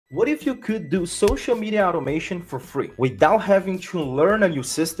What if you could do social media automation for free without having to learn a new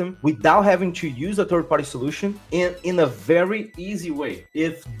system, without having to use a third-party solution, and in a very easy way?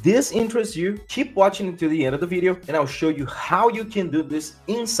 If this interests you, keep watching until the end of the video and I'll show you how you can do this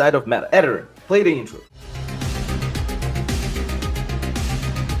inside of Meta. Editor, play the intro.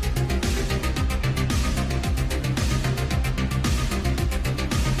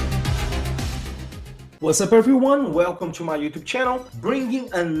 What's up everyone, welcome to my YouTube channel,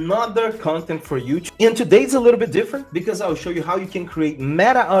 bringing another content for you. And today's a little bit different because I'll show you how you can create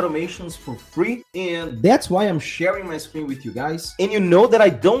meta automations for free. And that's why I'm sharing my screen with you guys. And you know that I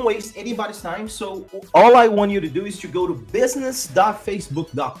don't waste anybody's time. So all I want you to do is to go to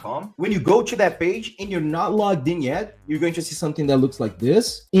business.facebook.com. When you go to that page and you're not logged in yet, you're going to see something that looks like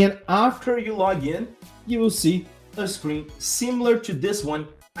this. And after you log in, you will see a screen similar to this one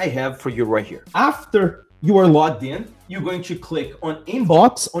I have for you right here. After you are logged in, you're going to click on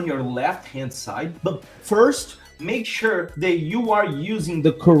inbox on your left hand side. But first, make sure that you are using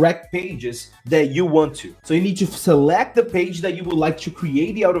the correct pages that you want to. So you need to select the page that you would like to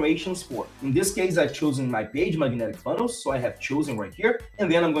create the automations for. In this case, I've chosen my page, Magnetic Funnels. So I have chosen right here,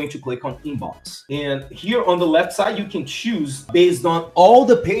 and then I'm going to click on inbox. And here on the left side, you can choose based on all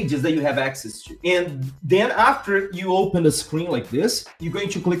the pages that you have access to. And then after you open the screen like this, you're going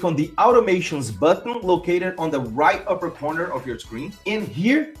to click on the automations button located on the right upper corner of your screen. And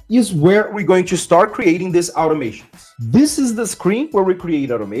here is where we're going to start creating this automation. This is the screen where we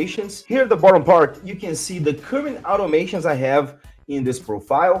create automations. Here at the bottom part, you can see the current automations I have in this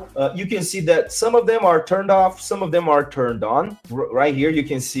profile. You can see that some of them are turned off, some of them are turned on. Right here, you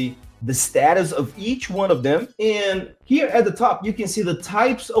can see the status of each one of them. And here at the top, you can see the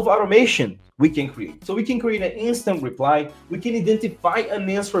types of automation we can create. So we can create an instant reply. We can identify and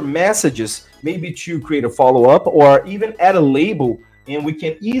answer messages, maybe to create a follow-up or even add a label. And we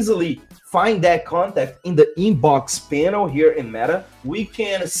can easily find that contact in the inbox panel here in Meta. We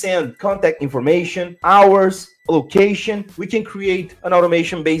can send contact information, hours, location. We can create an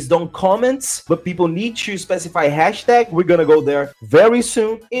automation based on comments, but people need to specify hashtag. We're gonna go there very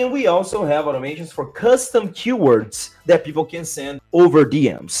soon. And we also have automations for custom keywords that people can send over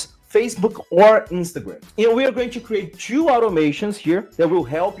DMs. Facebook or Instagram. And we are going to create two automations here that will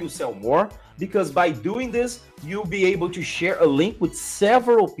help you sell more, because by doing this, you'll be able to share a link with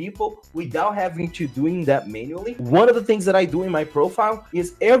several people without having to doing that manually. One of the things that I do in my profile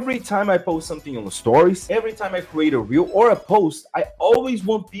is every time I post something on the stories, every time I create a reel or a post, I always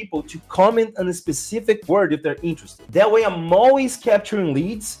want people to comment on a specific word if they're interested. That way I'm always capturing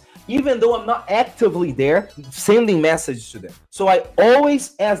leads, even though I'm not actively there sending messages to them. So I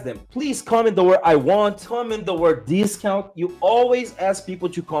always ask them, please comment the word I want, comment the word discount. You always ask people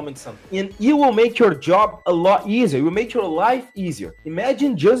to comment something. And it will make your job a lot easier. It will make your life easier.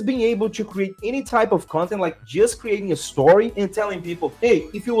 Imagine just being able to create any type of content, like just creating a story and telling people, hey,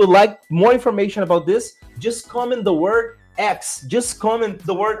 if you would like more information about this, just comment the word X, just comment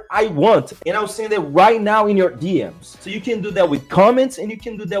the word I want, and I'll send it right now in your DMs. So you can do that with comments and you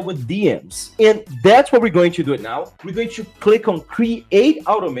can do that with DMs. And that's what we're going to do it now. We're going to click on create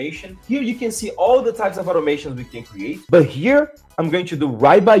automation. Here you can see all the types of automations we can create, but here I'm going to do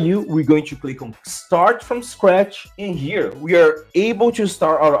right by you. We're going to click on start from scratch, and here we are able to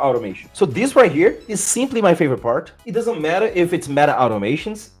start our automation. So this right here is simply my favorite part. It doesn't matter if it's meta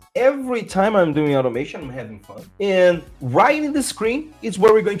automations. Every time I'm doing automation, I'm having fun. And right in the screen is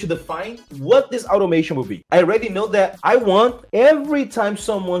where we're going to define what this automation will be. I already know that I want every time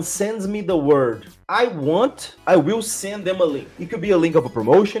someone sends me the word I want, I will send them a link. It could be a link of a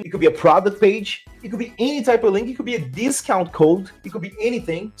promotion. It could be a product page. It could be any type of link. It could be a discount code. It could be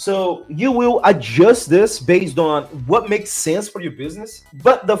anything. So you will adjust this based on what makes sense for your business.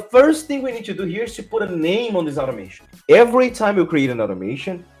 But the first thing we need to do here is to put a name on this automation. Every time you create an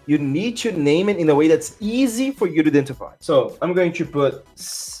automation, you need to name it in a way that's easy for you to identify. So I'm going to put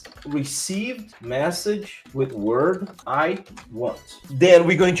received message with word I want. Then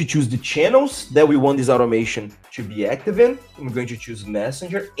we're going to choose the channels that we want this automation to be active in. I'm going to choose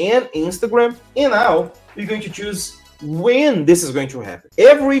Messenger and Instagram. And now we're going to choose when this is going to happen.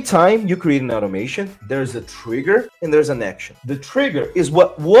 Every time you create an automation, there's a trigger and there's an action. The trigger is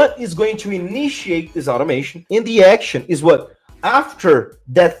what is going to initiate this automation, and the action is what after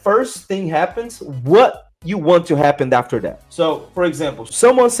that first thing happens, what you want to happen after that. So for example,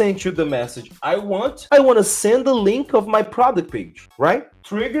 someone sent you the message, I want to send the link of my product page, right?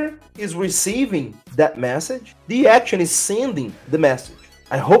 Trigger is receiving that message. The action is sending the message.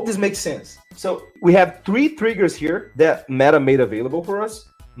 I hope this makes sense. So we have three triggers here that Meta made available for us.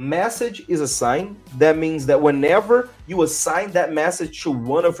 message is assigned. That means that whenever you assign that message to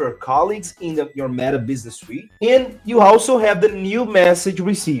one of your colleagues in your Meta Business Suite, and you also have the new message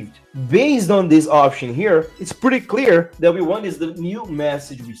received. Based on this option here, it's pretty clear that we want is the new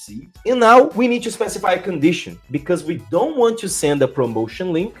message received. And now we need to specify a condition because we don't want to send a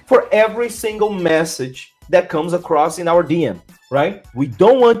promotion link for every single message that comes across in our DM, right? We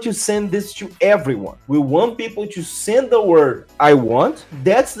don't want to send this to everyone. We want people to send the word "I want."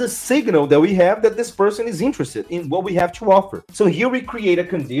 That's the signal that we have that this person is interested in what we have to offer. So here we create a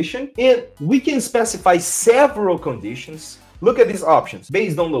condition and we can specify several conditions. Look at these options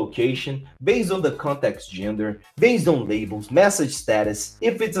based on location, based on the contact's gender, based on labels, message status,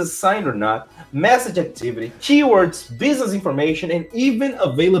 if it's assigned or not, message activity, keywords, business information, and even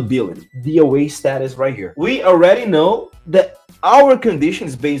availability, DOA status right here. We already know that our condition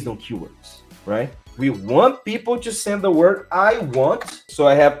is based on keywords, right? We want people to send the word "I want." So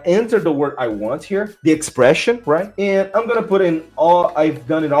I have entered the word "I want" here, the expression, right? And I'm going to put in all, I've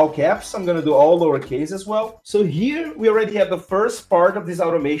done it all caps. I'm going to do all lowercase as well. So here we already have the first part of this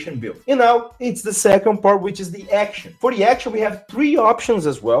automation build. And now it's the second part, which is the action. For the action, we have three options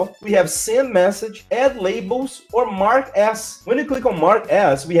as well. We have send message, add labels, or mark as. When you click on mark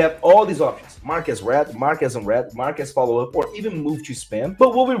as, we have all these options. Mark as read, mark as unread, mark as follow-up, or even move to spam.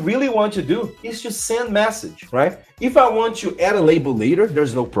 But what we really want to do is to send message, right? If I want to add a label later,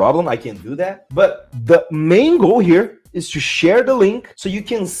 there's no problem. I can do that. But the main goal here is to share the link so you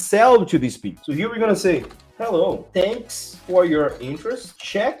can sell to these people. So here we're going to say, "Hello, thanks for your interest.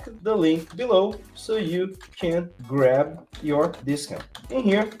 Check the link below so you can grab your discount." And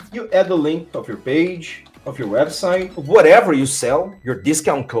here you add the link of your page, of your website, whatever you sell, your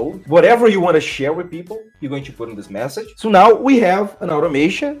discount code, whatever you want to share with people, you're going to put in this message. So now we have an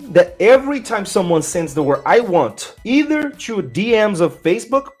automation that every time someone sends the word "I want," either to DMs of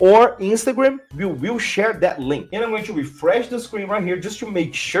Facebook or Instagram, we will share that link. And I'm going to refresh the screen right here just to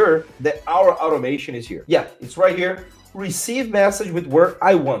make sure that our automation is here. Yeah, it's right here. Receive message with word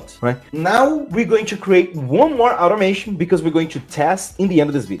 "I want," right? Now we're going to create one more automation because we're going to test in the end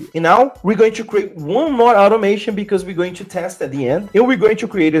of this video. And now we're going to create one more automation because we're going to test at the end. And we're going to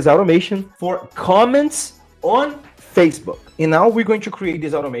create this automation for comments on Facebook. And now we're going to create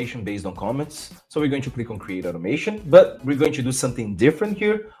this automation based on comments. So we're going to click on create automation, but we're going to do something different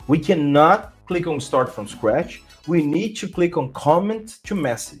here. We cannot click on start from scratch. We need to click on comment to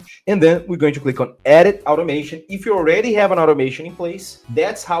message. And then we're going to click on edit automation. If you already have an automation in place,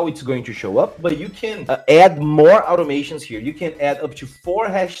 that's how it's going to show up. But you can add more automations here. You can add up to 4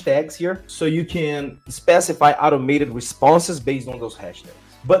 hashtags here. So you can specify automated responses based on those hashtags.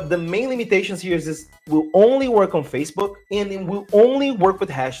 But the main limitations here is this will only work on Facebook and it will only work with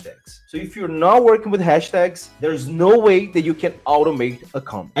hashtags. So if you're not working with hashtags, there's no way that you can automate a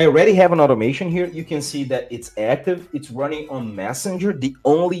comment. I already have an automation here. You can see that it's active. It's running on Messenger, the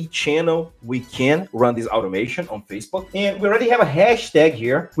only channel we can run this automation on Facebook. And we already have a hashtag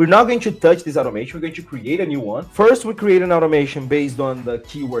here. We're not going to touch this automation. We're going to create a new one. First, we create an automation based on the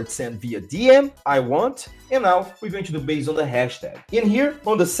keyword sent via DM, "I want." And now we're going to do based on the hashtag. In here,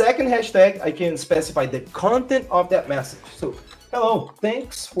 on the second hashtag, I can specify the content of that message. So, "Hello,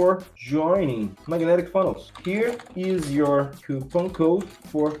 thanks for joining Magnetic Funnels. Here is your coupon code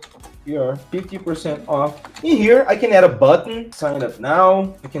for your 50% off." In here, I can add a button, sign up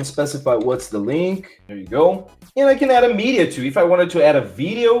now. I can specify what's the link. There you go. And I can add a media too. If I wanted to add a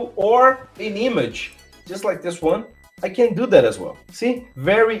video or an image, just like this one, I can do that as well. See,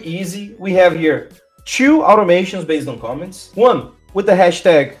 very easy. We have here 2 automations based on comments. One with the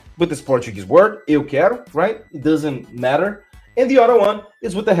hashtag with this Portuguese word, "eu quero," right? It doesn't matter. And the other one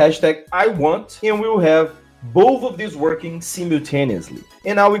is with the hashtag "I want," and we will have both of these working simultaneously.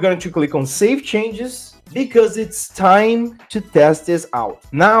 And now we're going to click on save changes because it's time to test this out.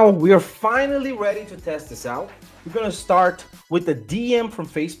 Now we are finally ready to test this out. We're going to start with the DM from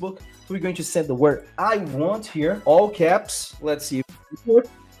Facebook. We're going to send the word "I want" here, all caps. Let's see if it works.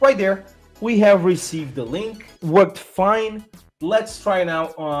 Right there. We have received the link, worked fine. Let's try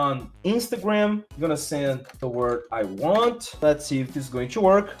now on Instagram. I'm gonna send the word "I want." Let's see if this is going to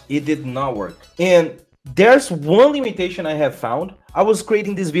work. It did not work. And there's one limitation I have found. I was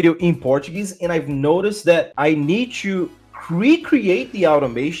creating this video in Portuguese and I've noticed that I need to recreate the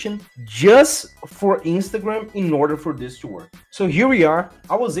automation just for Instagram in order for this to work. So here we are.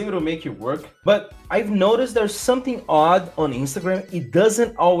 I was able to make it work, but I've noticed there's something odd on Instagram. It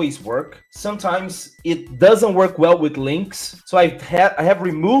doesn't always work. Sometimes it doesn't work well with links. So I have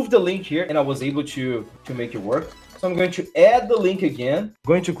removed the link here and I was able to make it work. So I'm going to add the link again. I'm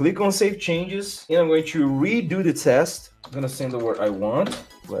going to click on Save Changes, and I'm going to redo the test. I'm going to send the word I want.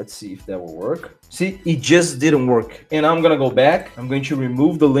 Let's see if that will work. See, it just didn't work. And I'm going to go back. I'm going to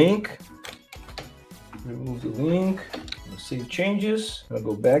remove the link. Remove the link. Save changes. I'm going to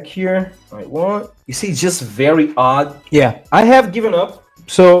go back here. I want. You see, it's just very odd. Yeah, I have given up.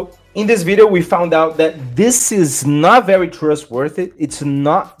 So in this video, we found out that this is not very trustworthy. It's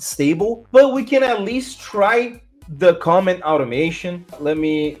not stable, but we can at least try the comment automation. Let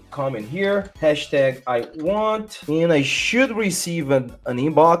me comment here, hashtag I want, and I should receive an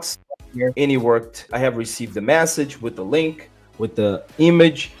inbox here. And it worked. I have received the message with the link, with the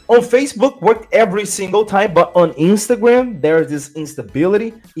image. On Facebook, worked every single time, but on Instagram, there's this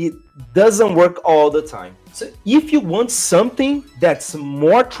instability. It doesn't work all the time. So if you want something that's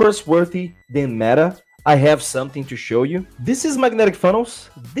more trustworthy than Meta, I have something to show you. This is Magnetic Funnels.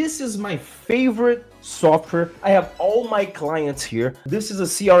 This is my favorite software. I have all my clients here. This is a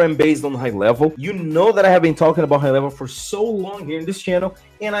CRM based on HighLevel. You know that I have been talking about HighLevel for so long here in this channel,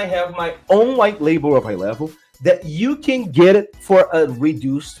 and I have my own white label of HighLevel that you can get it for a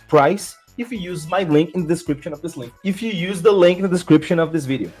reduced price if you use my link in the description of this link. If you use the link in the description of this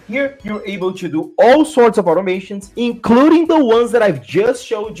video. Here, you're able to do all sorts of automations, including the ones that I've just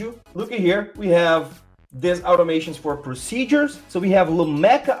showed you. Look at here, we have these automations for procedures. So we have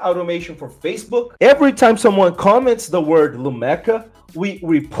Lumeka automation for Facebook. Every time someone comments the word Lumeka, we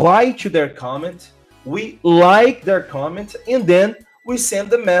reply to their comment, we like their comment, and then we send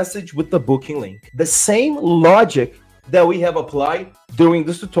the message with the booking link. The same logic that we have applied during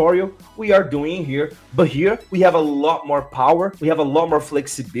this tutorial, we are doing here, but here we have a lot more power, we have a lot more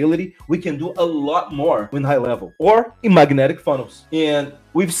flexibility, we can do a lot more in HighLevel or in Magnetic Funnels. And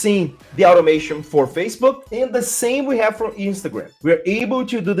we've seen the automation for Facebook, and the same we have for Instagram. We're able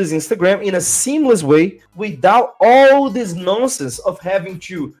to do this Instagram in a seamless way without all this nonsense of having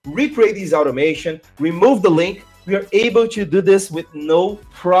to recreate this automation, remove the link. We are able to do this with no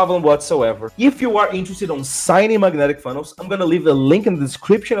problem whatsoever. If you are interested on signing Magnetic Funnels, I'm going to leave a link in the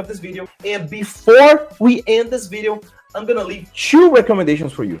description of this video. And before we end this video, I'm going to leave 2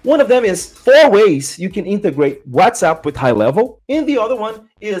 recommendations for you. One of them is 4 ways you can integrate WhatsApp with HighLevel. And the other one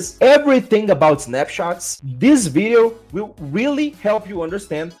is everything about snapshots. This video will really help you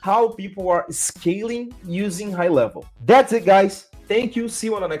understand how people are scaling using HighLevel. That's it, guys. Thank you. See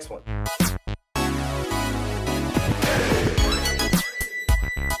you on the next one.